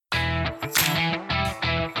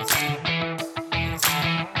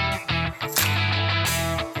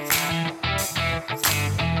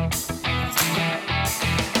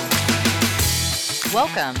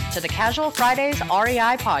Welcome to the Casual Fridays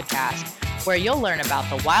REI podcast, where you'll learn about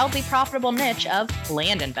the wildly profitable niche of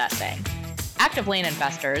land investing. Active land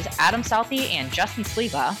investors Adam Southey and Justin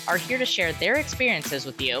Sleva are here to share their experiences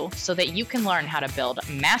with you so that you can learn how to build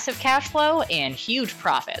massive cash flow and huge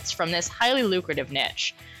profits from this highly lucrative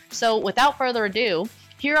niche. So without further ado,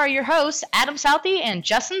 here are your hosts, Adam Southey and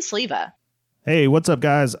Justin Sleva. Hey, what's up,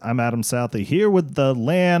 guys? I'm Adam Southey here with the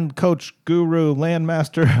land coach guru, land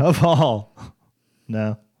master of all.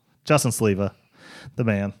 No, Justin Sleva, the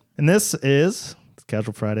man. And this is the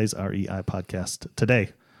Casual Fridays REI podcast.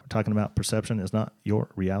 Today, we're talking about perception is not your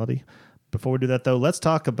reality. Before we do that, though, let's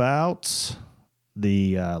talk about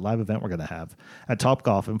the live event we're going to have at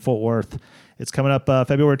Topgolf in Fort Worth. It's coming up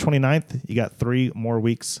February 29th. You got 3 more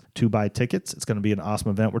weeks to buy tickets. It's going to be an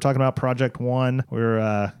awesome event. We're talking about Project One. We're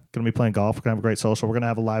going to be playing golf. We're going to have a great social. We're going to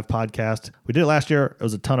have a live podcast. We did it last year. It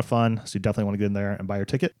was a ton of fun. So you definitely want to get in there and buy your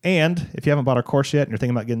ticket. And if you haven't bought our course yet and you're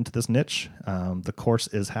thinking about getting into this niche, the course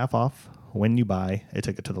is half off when you buy a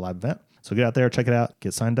ticket to the live event. So get out there, check it out,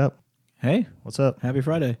 get signed up. Hey, what's up? Happy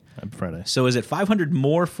Friday. Happy Friday. So is it $500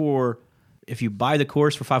 more for if you buy the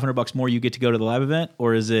course for $500 more, you get to go to the live event?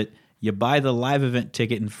 Or is it you buy the live event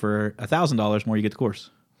ticket and for $1,000 more, you get the course?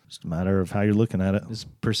 Just a matter of how you're looking at it. This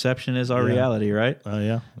perception is our reality, right? Oh,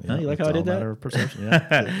 yeah. Oh, you like how I did that? It's a matter of perception,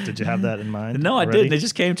 yeah. Did you have that in mind? No, already? I didn't. It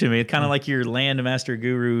just came to me. It's kind of like your land master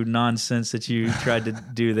guru nonsense that you tried to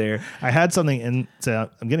do there. I had something in, so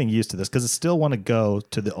I'm getting used to this because I still want to go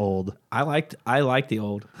to the old. I like the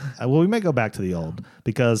old. Well, we may go back to the old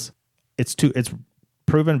because it's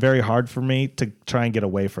proven very hard for me to try and get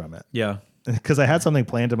away from it. Yeah. Because I had something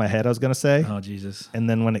planned in my head I was going to say. Oh, Jesus. And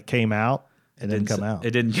then when it came out, it didn't come out.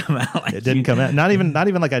 It didn't come out. Like it didn't come out. Not even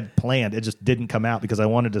like I'd planned. It just didn't come out because I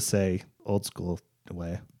wanted to say old school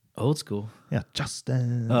way. Old school? Yeah,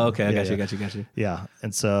 Justin. Oh, okay. I Yeah, got you. Yeah.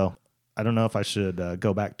 And so I don't know if I should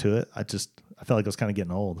go back to it. I felt like it was kind of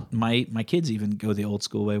getting old. My kids even go the old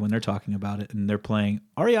school way when they're talking about it and they're playing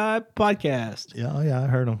REI podcast. Yeah, oh yeah, I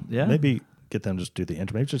heard them. Yeah. Maybe get them to just do the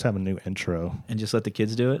intro. Maybe just have a new intro. And just let the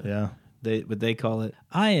kids do it? Yeah. They call it,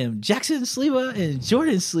 I am Jackson Sleva and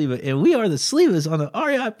Jordan Sleva, and we are the Slevas on the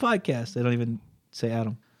REI podcast. They don't even say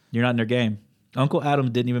Adam. You're not in their game. Uncle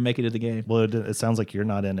Adam didn't even make it to the game. Well, it sounds like you're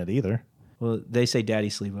not in it either. Well, they say Daddy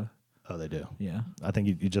Sleva. Oh, they do. Yeah. I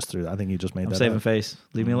think you just threw. I think you just made I'm that. saving up. face.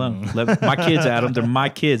 Leave me alone. My kids, Adam. They're my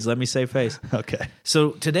kids. Let me save face. Okay.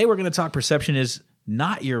 So today we're going to talk perception is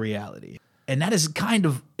not your reality. And that is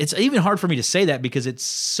it's even hard for me to say that because it's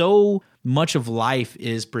so much of life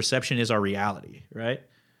is perception is our reality, right?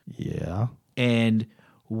 Yeah. And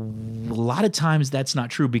a lot of times that's not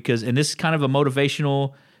true because, and this is kind of a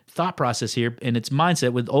motivational thought process here, and it's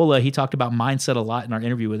mindset. With Ola, he talked about mindset a lot in our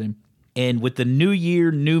interview with him. And with the new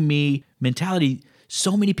year, new me mentality,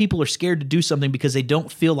 so many people are scared to do something because they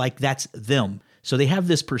don't feel like that's them. So they have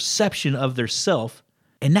this perception of their self,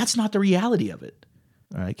 and that's not the reality of it.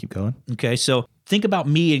 All right, keep going. Okay, so think about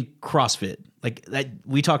me in CrossFit. Like that,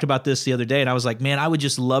 we talked about this the other day, and I was like, man, I would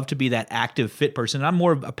just love to be that active, fit person. I'm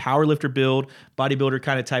more of a power lifter build, bodybuilder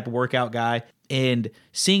kind of type of workout guy. And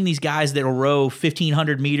seeing these guys that will row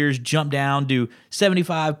 1,500 meters, jump down, do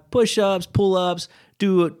 75 push-ups, pull-ups,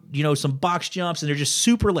 do some box jumps, and they're just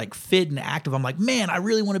super like fit and active. I'm like, man, I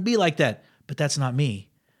really want to be like that. But that's not me.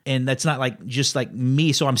 And that's not like just like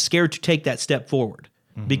me. So I'm scared to take that step forward.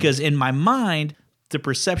 Mm-hmm. Because in my mind, the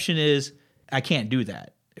perception is I can't do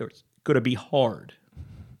that. It's going to be hard.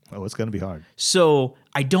 Oh, it's going to be hard. So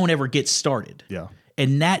I don't ever get started. Yeah.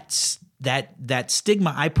 And that's that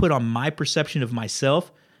stigma I put on my perception of myself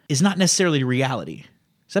is not necessarily reality.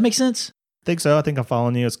 Does that make sense? I think so. I think I'm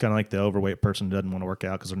following you. It's kind of like the overweight person who doesn't want to work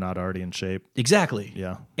out because they're not already in shape. Exactly.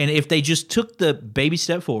 Yeah. And if they just took the baby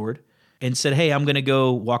step forward and said, hey, I'm going to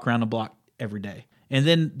go walk around the block every day. And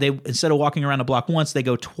then they, instead of walking around the block once, they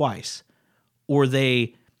go twice. Or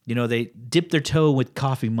they dip their toe with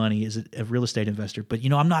coffee money as a real estate investor. But,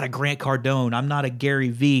 I'm not a Grant Cardone. I'm not a Gary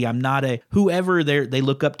Vee. I'm not a whoever they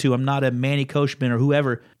look up to. I'm not a Manny Koshman or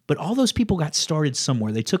whoever. But all those people got started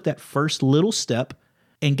somewhere. They took that first little step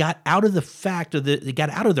and got out of the fact of they got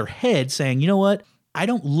out of their head saying, you know what? I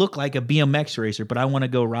don't look like a BMX racer, but I want to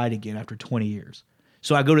go ride again after 20 years.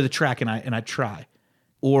 So I go to the track and I try.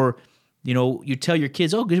 Or you tell your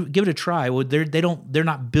kids, oh, give it a try. Well, they're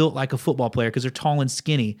not built like a football player because they're tall and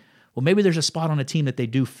skinny. Well, maybe there's a spot on a team that they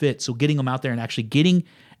do fit. So getting them out there and actually getting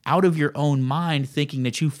out of your own mind thinking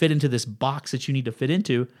that you fit into this box that you need to fit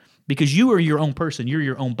into because you are your own person. You're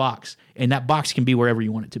your own box. And that box can be wherever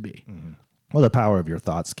you want it to be. Mm-hmm. Well, the power of your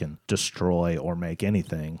thoughts can destroy or make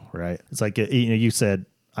anything, right? It's like, you said,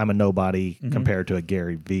 I'm a nobody compared to a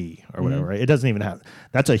Gary Vee or whatever, right? It doesn't even have,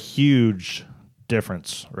 that's a huge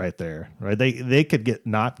difference right there, right? They could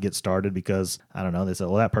not get started because, I don't know, they said,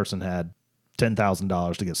 well, that person had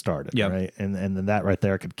 $10,000 to get started, Yep. right? And then that right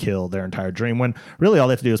there could kill their entire dream, when really all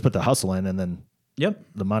they have to do is put the hustle in, and then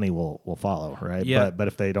the money will follow, right? Yeah. But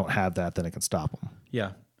if they don't have that, then it can stop them.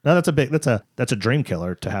 Yeah. Now that's a dream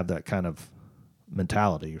killer to have that kind of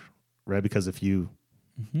mentality, right? Because if you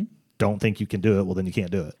don't think you can do it, well, then you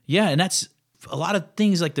can't do it. Yeah, and that's a lot of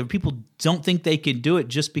things, like the people don't think they can do it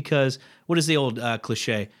just because, what is the old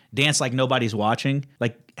cliche? Dance like nobody's watching.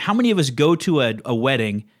 Like, how many of us go to a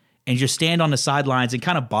wedding and just stand on the sidelines and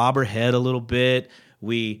kind of bob our head a little bit?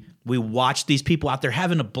 We watch these people out there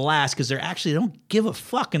having a blast because they don't give a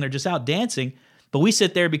fuck and they're just out dancing. But we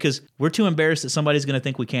sit there because we're too embarrassed that somebody's going to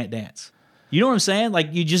think we can't dance. You know what I'm saying? Like,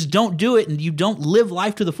 you just don't do it, and you don't live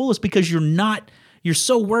life to the fullest because you're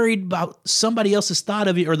so worried about somebody else's thought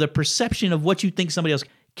of you or the perception of what you think somebody else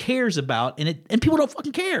cares about, and people don't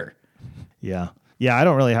fucking care. Yeah. Yeah, I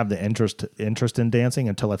don't really have the interest in dancing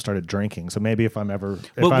until I've started drinking. So maybe if I'm ever...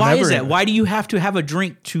 But why is that? Why do you have to have a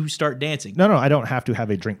drink to start dancing? No, I don't have to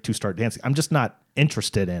have a drink to start dancing. I'm just not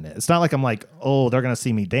interested in it. It's not like I'm like, oh, they're going to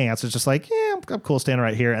see me dance. It's just like, yeah, I'm cool standing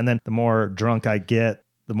right here. And then the more drunk I get,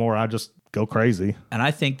 the more I just go crazy. And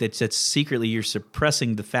I think that's secretly you're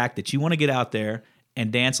suppressing the fact that you want to get out there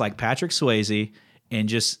and dance like Patrick Swayze and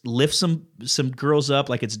just lift some girls up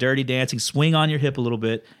like it's Dirty Dancing, swing on your hip a little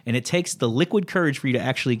bit, and it takes the liquid courage for you to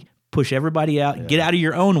actually push everybody out, get out of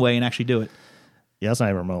your own way, and actually do it. Yeah, that's not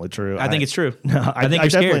even remotely true. I think it's true. No, I think you're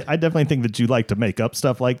scared. I definitely think that you like to make up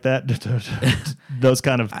stuff like that, those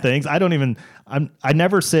kind of things. I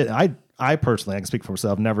never sit. I personally, I can speak for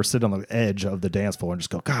myself, never sit on the edge of the dance floor and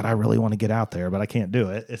just go, God, I really want to get out there, but I can't do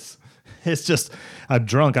it. It's just, I'm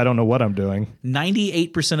drunk. I don't know what I'm doing.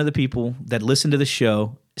 98% of the people that listen to the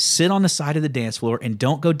show sit on the side of the dance floor and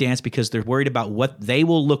don't go dance because they're worried about what they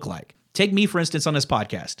will look like. Take me, for instance, on this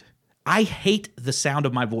podcast. I hate the sound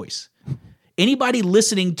of my voice. Anybody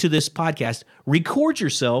listening to this podcast, record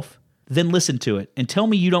yourself, then listen to it and tell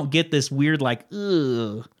me you don't get this weird, like,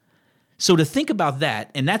 ugh. So to think about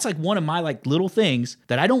that, and that's like one of my like little things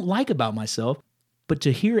that I don't like about myself, but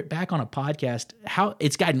to hear it back on a podcast, how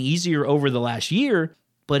it's gotten easier over the last year,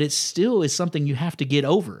 but it still is something you have to get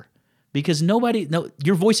over because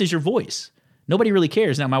your voice is your voice. Nobody really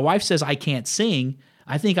cares. Now, my wife says I can't sing.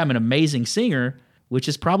 I think I'm an amazing singer, which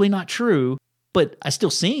is probably not true, but I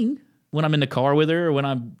still sing when I'm in the car with her or when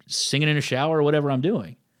I'm singing in a shower or whatever I'm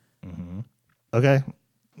doing. Mm-hmm. Okay.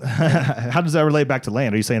 How does that relate back to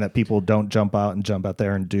land? Are you saying that people don't jump out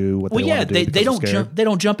there and do what they want to do? They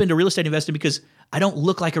don't jump into real estate investing because I don't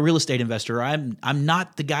look like a real estate investor. I'm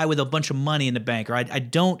not the guy with a bunch of money in the bank, or I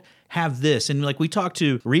don't have this. And like we talked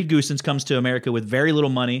to Reed Goosens, comes to America with very little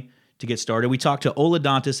money to get started. We talked to Ola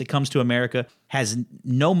Dantas that comes to America, has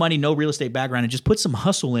no money, no real estate background, and just put some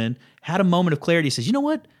hustle in, had a moment of clarity, says, you know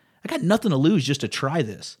what? I got nothing to lose just to try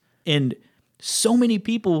this. And so many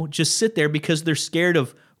people just sit there because they're scared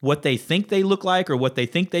of what they think they look like or what they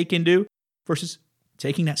think they can do versus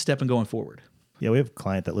taking that step and going forward. Yeah, we have a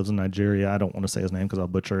client that lives in Nigeria. I don't want to say his name because I'll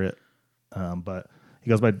butcher it, but he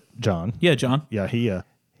goes by John. Yeah, John. Yeah,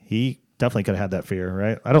 he definitely could have had that fear,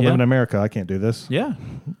 right? I don't live in America. I can't do this. Yeah.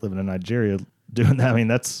 Living in Nigeria, doing that. I mean,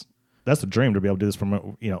 that's the dream, to be able to do this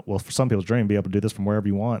from, for some people's dream, be able to do this from wherever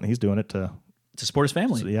you want. And he's doing it to support his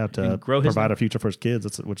family. So, to provide a future for his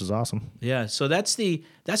kids, which is awesome. Yeah. So that's the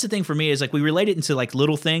thing for me is like we relate it into like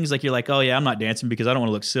little things. Like you're like, oh yeah, I'm not dancing because I don't want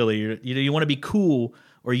to look silly. You want to be cool,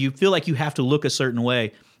 or you feel like you have to look a certain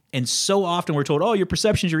way. And so often we're told, oh, your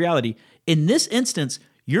perception is your reality. In this instance,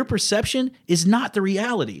 your perception is not the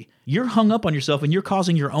reality. You're hung up on yourself and you're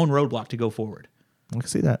causing your own roadblock to go forward. I can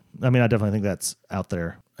see that. I mean, I definitely think that's out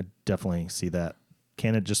there. I definitely see that.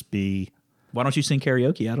 Can it just be... Why don't you sing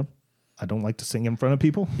karaoke, Adam? I don't like to sing in front of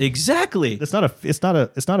people. Exactly. It's not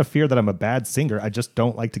a fear that I'm a bad singer. I just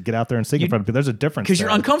don't like to get out there and sing in front of people. There's a difference because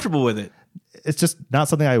you're uncomfortable with it. It's just not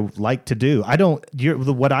something I like to do.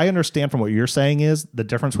 What I understand from what you're saying is the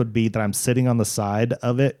difference would be that I'm sitting on the side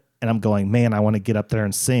of it and I'm going, man, I want to get up there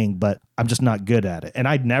and sing, but I'm just not good at it. And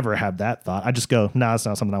I'd never have that thought. I just go, no, that's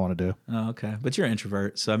not something I want to do. Oh, okay. But you're an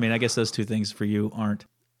introvert. So, I mean, I guess those two things for you aren't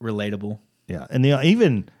relatable. Yeah. And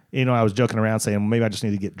even... I was joking around saying, well, maybe I just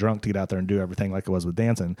need to get drunk to get out there and do everything like it was with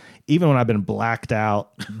dancing. Even when I've been blacked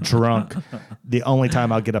out, drunk, the only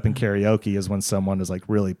time I'll get up in karaoke is when someone is like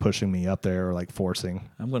really pushing me up there or like forcing.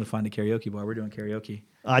 I'm going to find a karaoke bar. We're doing karaoke.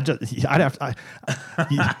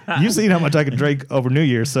 You've seen how much I can drink over New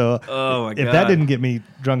Year's. So oh my God. If that didn't get me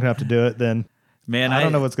drunk enough to do it, then man, I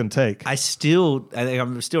don't know what's going to take. I'm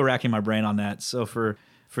still racking my brain on that. So for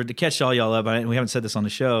to catch all y'all up, and we haven't said this on the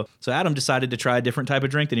show. So Adam decided to try a different type of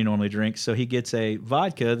drink than he normally drinks. So he gets a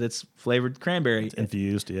vodka that's flavored cranberry. It's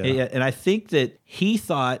infused, yeah. And I think that he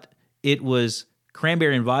thought it was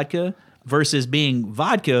cranberry and vodka versus being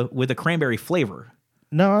vodka with a cranberry flavor.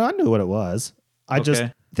 No, I knew what it was. I just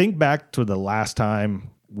Okay. think back to the last time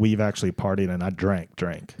we've actually partied and I drank.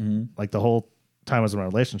 Mm-hmm. Like the whole time I was in a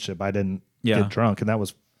relationship, I didn't get drunk, and that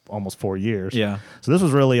was almost 4 years. Yeah. So this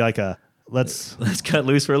was really like a let's cut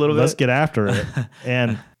loose for a little let's bit. get after it.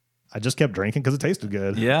 And I just kept drinking because it tasted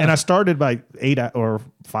good. Yeah. And I started by 8 or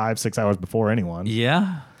 5, 6 hours before anyone.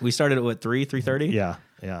 Yeah. We started at what, 3:30? Yeah.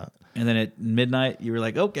 Yeah. And then at midnight, you were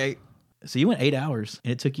like, okay. So you went 8 hours,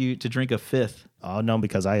 and it took you to drink a fifth. Oh no,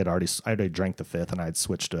 because I already drank the fifth, and I had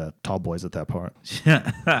switched to Tall Boys at that point.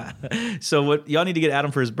 So what y'all need to get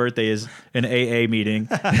Adam for his birthday is an AA meeting.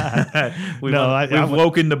 We've I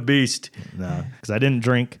woken the beast. No, because I didn't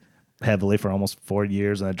drink heavily for almost 4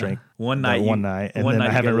 years, and I drank One night, one night, and one then night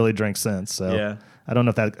I haven't together. really drank since. So Yeah. I don't know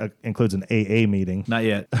if that includes an AA meeting. Not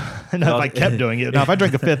yet. Now, if I kept doing it, now if I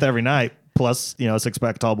drank a fifth every night plus a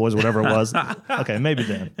 6-pack Tall Boys, whatever it was, okay, maybe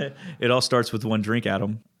then. It all starts with one drink,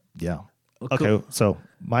 Adam. Yeah. cool. Okay, so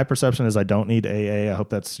my perception is I don't need AA. I hope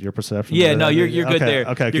that's your perception. Yeah, no, you're good there.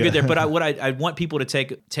 Okay, you're good there. But what I want people to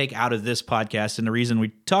take out of this podcast, and the reason we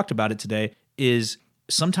talked about it today, is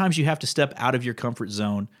sometimes you have to step out of your comfort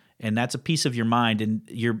zone, and that's a piece of your mind. And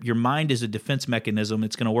your mind is a defense mechanism.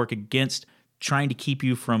 It's going to work against trying to keep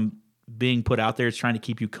you from being put out there. It's trying to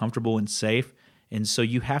keep you comfortable and safe. And so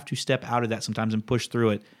you have to step out of that sometimes and push through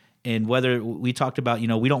it. And whether we talked about,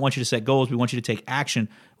 we don't want you to set goals, we want you to take action,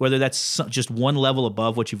 whether that's just one level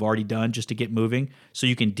above what you've already done just to get moving so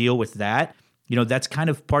you can deal with that. That's kind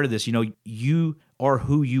of part of this. You are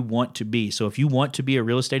who you want to be. So if you want to be a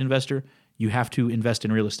real estate investor, you have to invest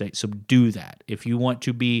in real estate. So do that. If you want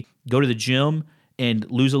to go to the gym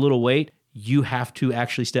and lose a little weight, you have to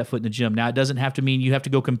actually step foot in the gym. Now, it doesn't have to mean you have to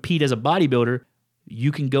go compete as a bodybuilder.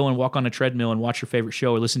 You can go and walk on a treadmill and watch your favorite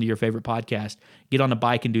show or listen to your favorite podcast. Get on a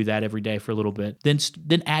bike and do that every day for a little bit.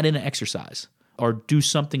 Then add in an exercise or do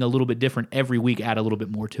something a little bit different every week. Add a little bit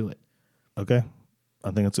more to it. Okay.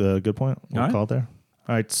 I think that's a good point. We'll call it there.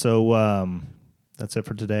 All right. So that's it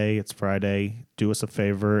for today. It's Friday. Do us a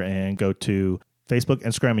favor and go to Facebook,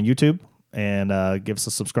 Instagram, and YouTube. And give us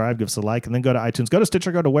a subscribe, give us a like, and then go to iTunes, go to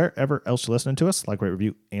Stitcher, go to wherever else you're listening to us. Like, rate,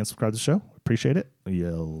 review, and subscribe to the show. Appreciate it.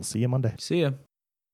 You'll see you Monday. See ya.